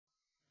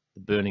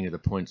the burning of the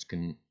points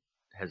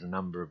has a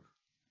number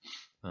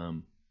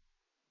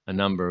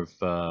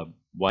of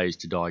ways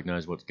to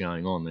diagnose what's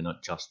going on. They're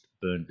not just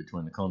burned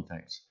between the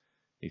contacts.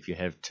 If you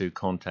have two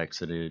contacts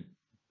that are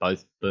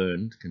both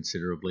burned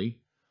considerably,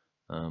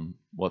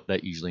 what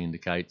that usually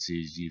indicates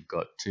is you've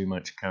got too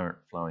much current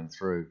flowing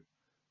through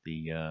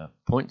the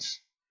points,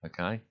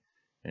 okay?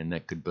 And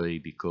that could be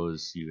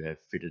because you have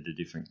fitted a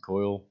different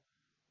coil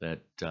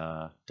that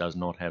does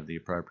not have the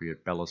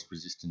appropriate ballast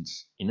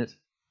resistance in it.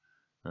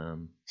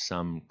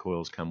 Some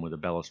coils come with a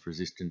ballast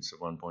resistance of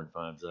 1.5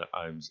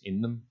 ohms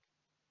in them.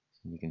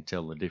 You can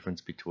tell the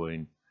difference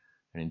between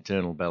an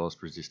internal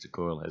ballast resistor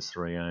coil has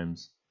 3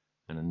 ohms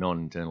and a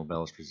non-internal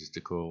ballast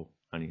resistor coil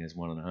only has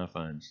 1.5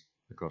 ohms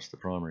across the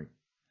primary.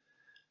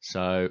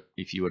 So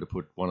if you were to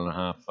put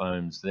 1.5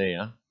 ohms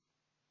there,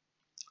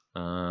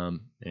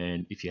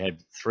 and if you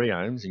had 3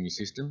 ohms in your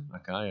system,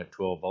 okay, at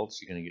 12 volts,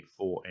 you're going to get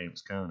 4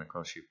 amps current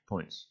across your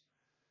points.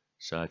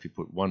 So if you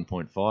put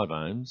 1.5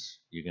 ohms,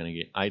 you're going to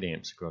get 8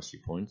 amps across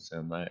your points,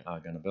 and they are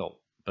going to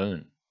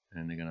burn,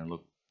 and they're going to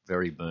look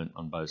very burnt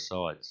on both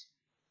sides.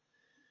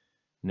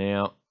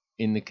 Now,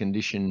 in the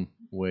condition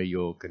where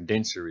your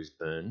condenser is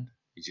burned,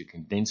 is your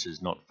condenser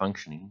is not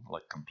functioning,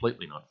 like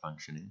completely not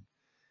functioning,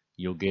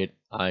 you'll get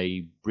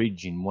a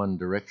bridge in one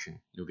direction.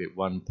 You'll get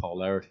one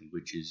polarity,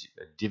 which is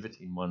a divot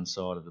in one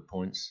side of the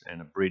points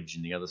and a bridge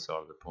in the other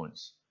side of the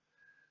points,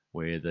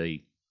 where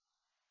the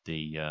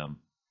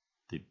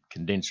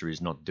condenser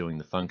is not doing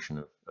the function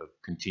of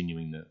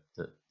continuing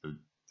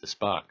the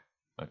spark,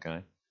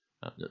 okay?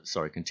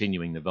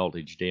 Continuing the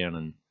voltage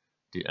down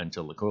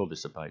until the coil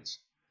dissipates.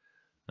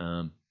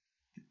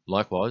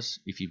 Likewise,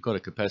 if you've got a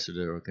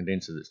capacitor or a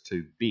condenser that's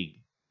too big,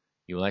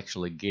 you'll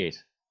actually get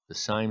the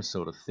same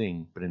sort of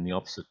thing, but in the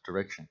opposite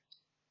direction.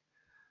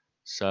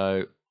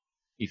 So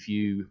if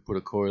you put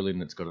a coil in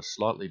that's got a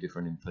slightly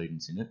different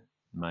impedance in it,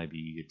 maybe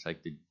you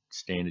take the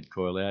standard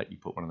coil out, you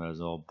put one of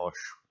those old Bosch,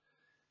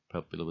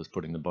 popular was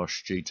putting the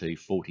Bosch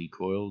GT40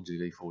 coil,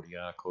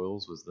 GT40R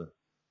coils was the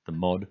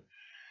mod.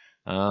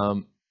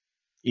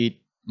 It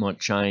might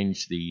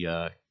change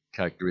the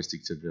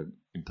characteristics of the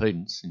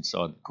impedance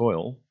inside the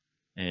coil,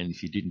 and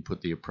if you didn't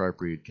put the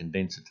appropriate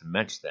condenser to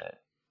match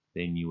that,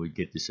 then you would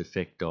get this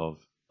effect of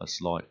a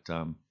slight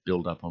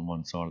build up on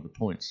one side of the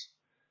points.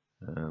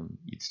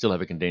 You'd still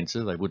have a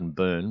condenser, they wouldn't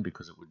burn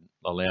because it would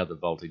allow the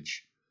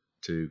voltage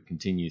to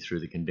continue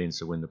through the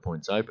condenser when the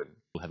point's open.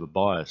 You'll have a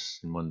bias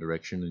in one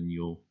direction and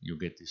you'll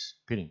get this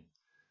pitting.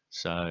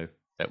 So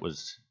that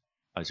was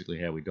basically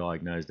how we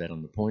diagnosed that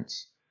on the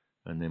points,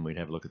 and then we'd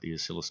have a look at the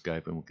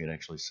oscilloscope and we could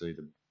actually see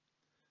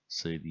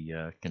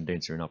the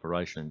condenser in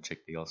operation and check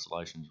the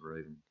oscillations were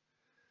even.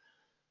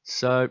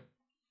 So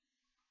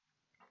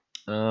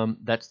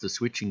that's the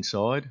switching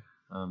side,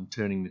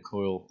 turning the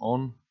coil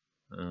on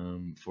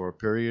for a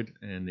period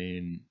and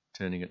then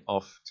turning it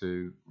off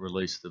to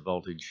release the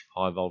voltage,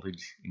 high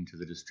voltage, into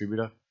the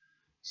distributor.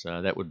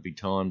 So that would be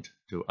timed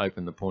to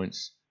open the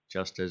points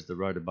just as the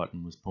rotor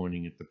button was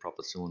pointing at the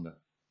proper cylinder.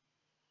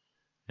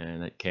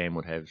 And that cam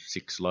would have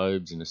 6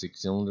 lobes in a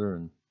 6-cylinder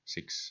and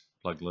 6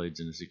 plug leads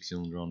in a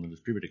 6-cylinder on the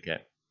distributor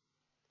cap.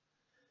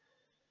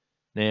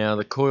 Now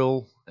the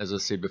coil, as I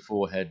said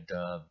before, had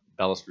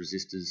ballast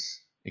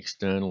resistors,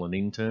 external and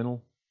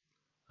internal,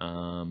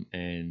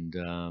 and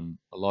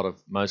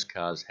most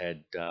cars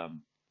had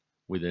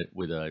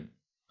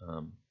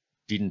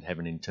didn't have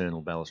an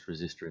internal ballast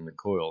resistor in the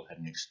coil, had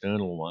an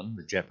external one.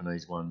 The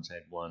Japanese ones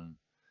had one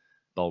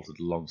bolted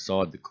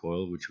alongside the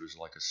coil, which was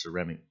like a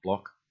ceramic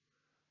block,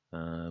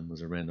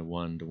 was around a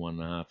 1 to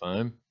 1.5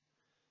 ohm,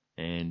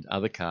 and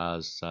other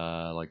cars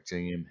like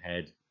GM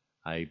had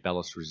a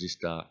ballast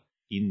resistor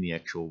in the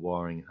actual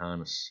wiring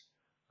harness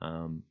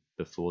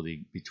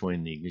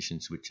between the ignition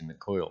switch and the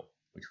coil,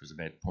 which was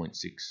about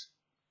 0.6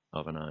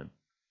 of an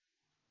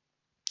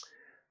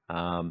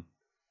ohm.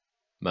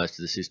 Most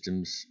of the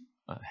systems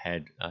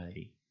had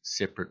a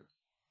separate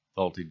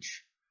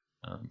voltage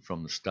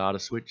from the starter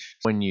switch.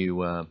 When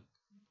you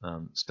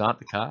start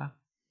the car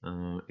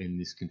in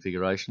this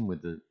configuration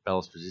with the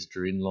ballast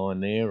resistor in line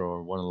there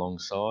or one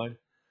alongside,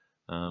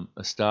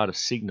 a starter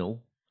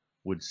signal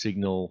would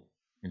signal,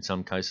 in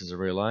some cases, a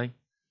relay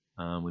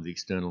with the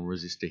external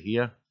resistor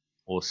here,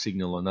 or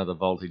signal another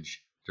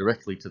voltage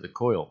directly to the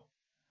coil,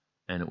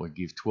 and it would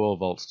give 12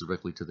 volts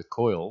directly to the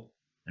coil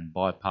and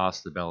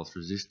bypass the ballast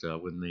resistor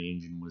when the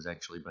engine was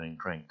actually being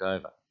cranked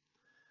over.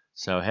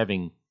 So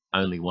having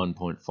only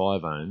 1.5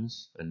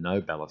 ohms and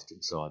no ballast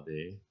inside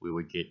there, we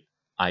would get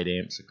 8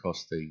 amps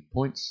across the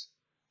points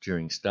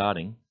during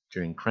starting,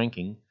 during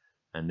cranking,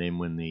 and then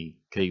when the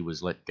key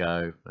was let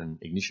go and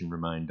ignition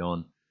remained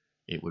on,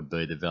 it would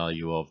be the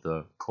value of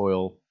the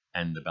coil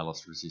and the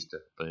ballast resistor,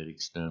 be it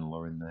external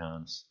or in the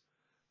harness,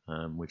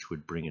 which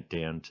would bring it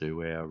down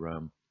to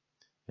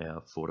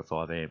our 4 to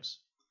 5 amps.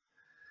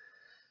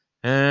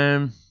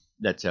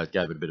 That's how it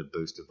gave it a bit of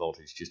boost of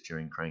voltage just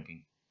during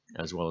cranking,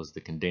 as well as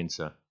the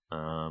condenser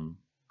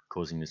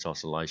causing this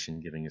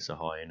oscillation, giving us a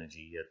high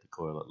energy at the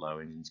coil at low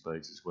engine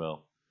speeds as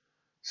well.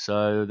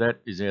 So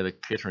that is how the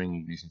Kettering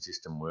ignition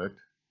system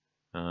worked,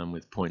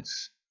 with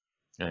points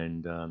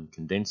and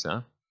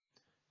condenser,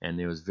 and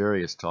there was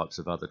various types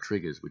of other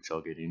triggers which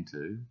I'll get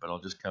into, but I'll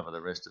just cover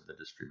the rest of the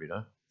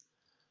distributor.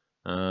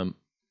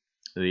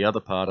 The other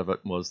part of it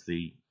was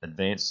the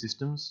advanced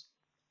systems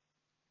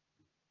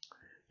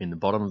in the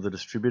bottom of the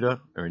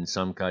distributor, or in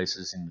some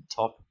cases in the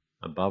top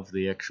above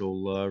the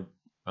actual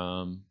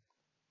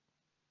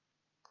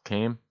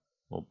cam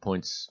or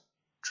points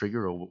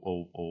trigger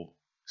or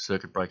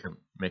circuit breaker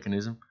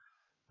mechanism.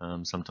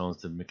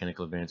 Sometimes the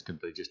mechanical advance could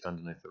be just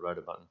underneath the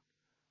rotor button,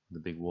 the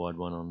big wide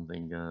one on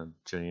the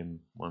GM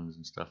ones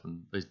and stuff,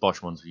 and these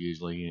Bosch ones are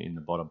usually in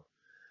the bottom.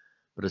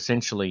 But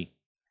essentially,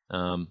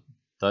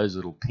 those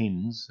little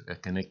pins are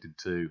connected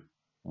to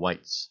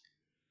weights,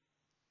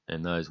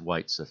 and those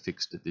weights are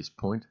fixed at this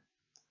point.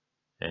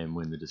 And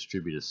when the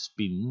distributor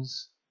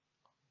spins,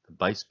 the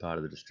base part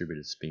of the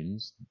distributor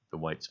spins, the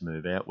weights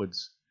move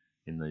outwards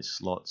in these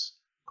slots,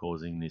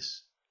 causing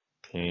this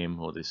cam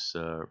or this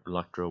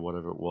reluctor or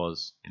whatever it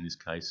was, in this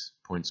case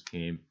points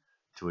cam,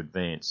 to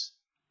advance.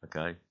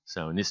 Okay,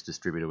 so in this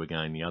distributor we're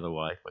going the other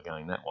way, we're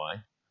going that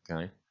way.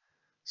 Okay,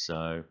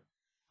 so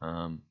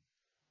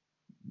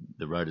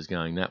the rotor's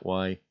going that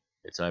way,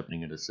 it's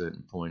opening at a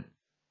certain point.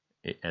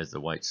 As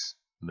the weights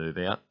move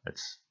out,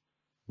 that's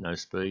no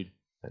speed,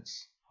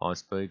 that's high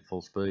speed,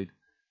 full speed.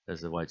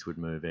 As the weights would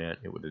move out,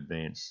 it would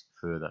advance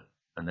further,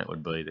 and that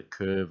would be the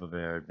curve of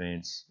our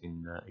advance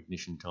in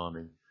ignition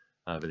timing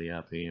over the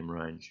RPM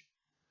range.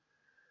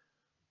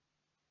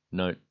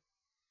 Note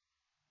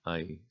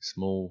a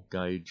small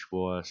gauge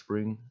wire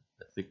spring,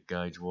 a thick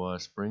gauge wire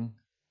spring.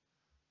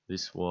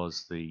 This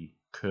was the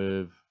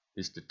curve,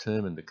 this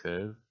determined the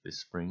curve, this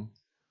spring,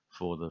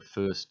 for the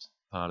first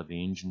part of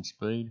the engine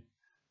speed,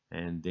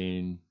 and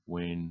then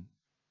when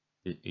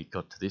it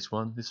got to this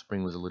one, this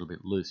spring was a little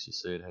bit loose. You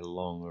see it had a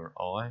longer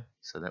eye,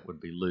 so that would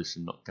be loose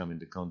and not come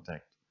into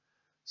contact.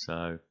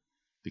 So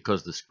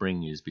because the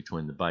spring is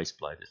between the base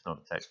plate, it's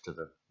not attached to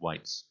the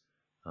weights.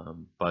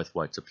 Both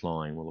weights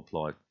applying will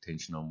apply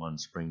tension on one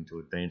spring to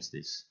advance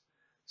this.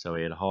 So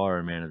we had a higher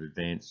amount of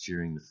advance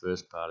during the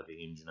first part of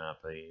the engine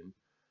RPM,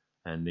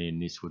 and then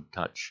this would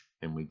touch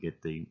and we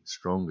get the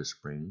stronger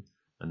spring,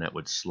 and that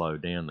would slow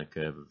down the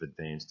curve of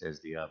advance as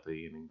the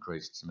RPM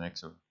increased to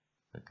maximum.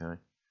 Okay,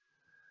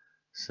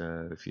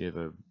 so if you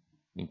ever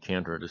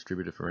encounter a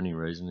distributor for any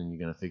reason and you're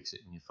going to fix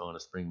it and you find a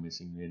spring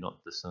missing, they're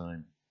not the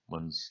same.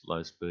 One's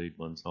low speed,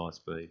 one's high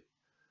speed.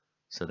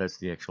 So that's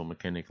the actual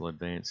mechanical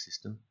advance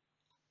system.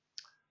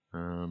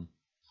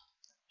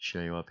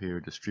 Show you up here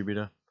a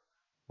distributor.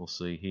 We'll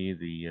see here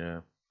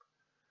the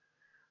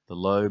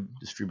lobe,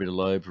 distributor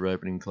lobe for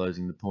opening and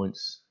closing the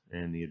points,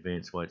 and the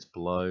advance weights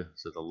below.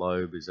 So the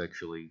lobe is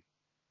actually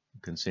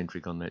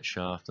concentric on that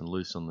shaft and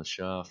loose on the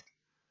shaft.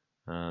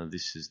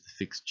 This is the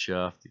fixed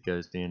shaft that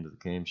goes down to the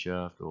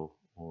camshaft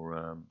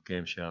or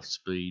camshaft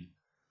speed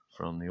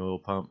from the oil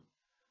pump,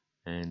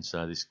 and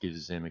so this gives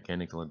us our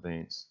mechanical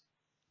advance.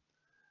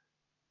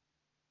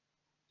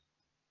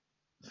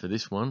 For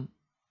this one,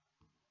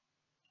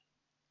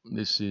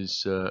 this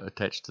is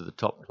attached to the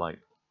top plate.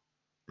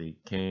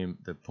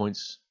 The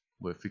points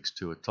were fixed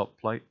to a top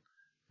plate,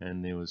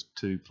 and there was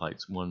two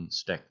plates, one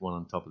stacked one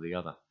on top of the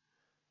other,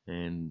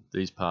 and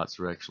these parts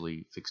were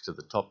actually fixed to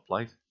the top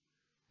plate,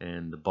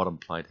 and the bottom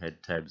plate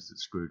had tabs that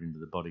screwed into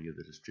the body of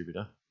the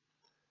distributor,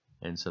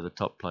 and so the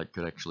top plate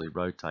could actually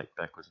rotate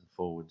backwards and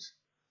forwards,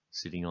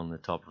 sitting on the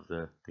top of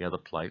the other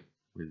plate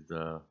with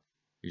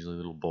usually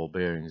little ball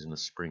bearings and a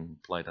spring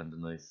plate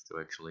underneath to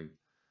actually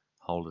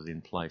hold it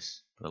in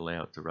place but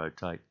allow it to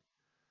rotate.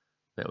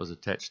 That was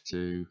attached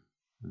to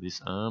this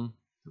arm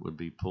that would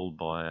be pulled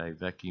by a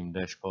vacuum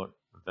dashpot,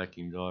 a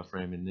vacuum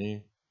diaphragm in there,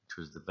 which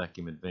was the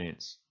vacuum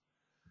advance.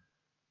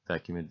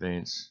 Vacuum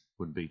advance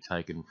would be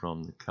taken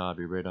from the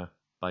carburetor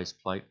base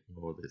plate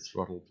or the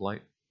throttle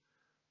plate,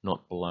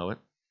 not below it,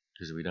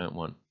 because we don't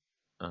want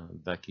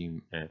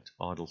vacuum at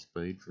idle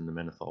speed from the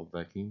manifold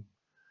vacuum.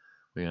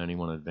 We only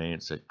want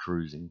advance at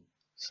cruising,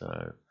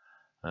 so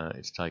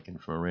it's taken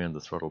from around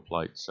the throttle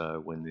plate.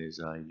 So when there's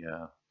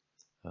a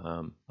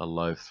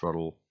low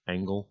throttle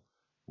angle,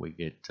 we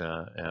get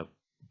our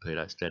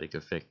pedostatic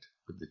effect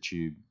with the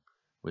tube,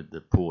 with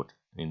the port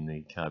in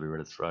the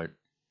carburetor throat,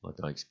 like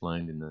I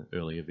explained in the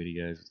earlier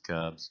videos with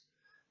carbs,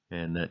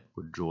 and that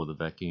would draw the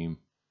vacuum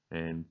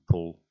and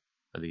pull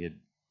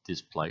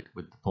this plate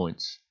with the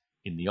points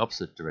in the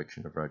opposite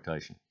direction of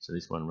rotation. So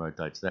this one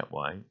rotates that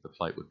way, the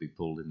plate would be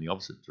pulled in the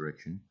opposite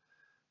direction,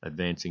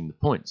 advancing the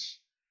points,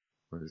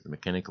 whereas the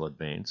mechanical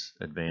advance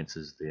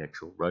advances the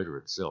actual rotor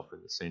itself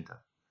in the center.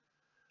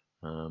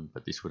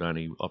 But this would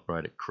only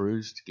operate at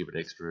cruise to give it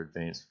extra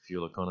advance for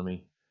fuel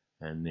economy,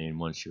 and then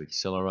once you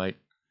accelerate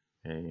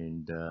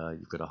and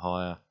you've got a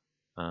higher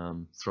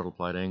throttle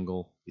plate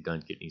angle, you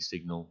don't get any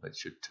signal, that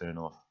should turn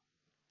off.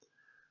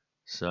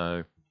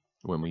 So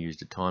when we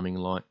used a timing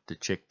light to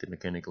check the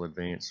mechanical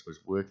advance was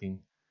working,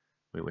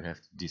 we would have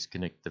to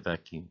disconnect the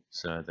vacuum,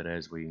 so that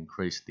as we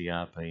increased the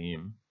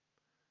RPM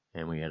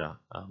and we had a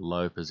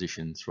low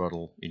position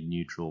throttle in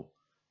neutral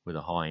with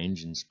a high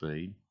engine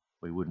speed,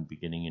 we wouldn't be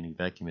getting any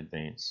vacuum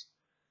advance.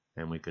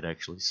 and we could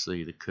actually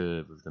see the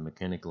curve of the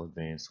mechanical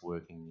advance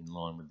working in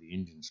line with the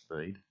engine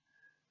speed,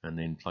 and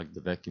then plug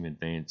the vacuum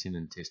advance in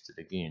and test it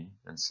again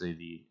and see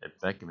the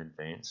vacuum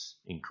advance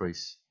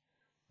increase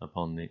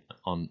on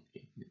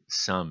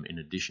some in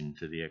addition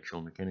to the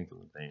actual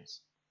mechanical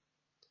advance.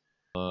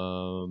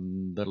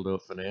 That'll do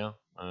it for now,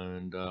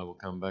 and we'll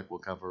come back. We'll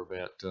cover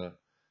about a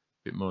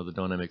bit more of the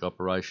dynamic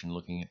operation,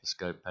 looking at the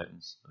scope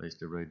patterns. I used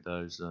to read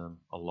those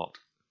a lot,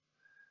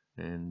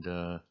 and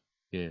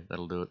yeah,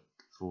 that'll do it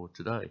for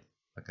today.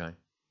 Okay,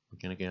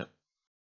 mechanic out.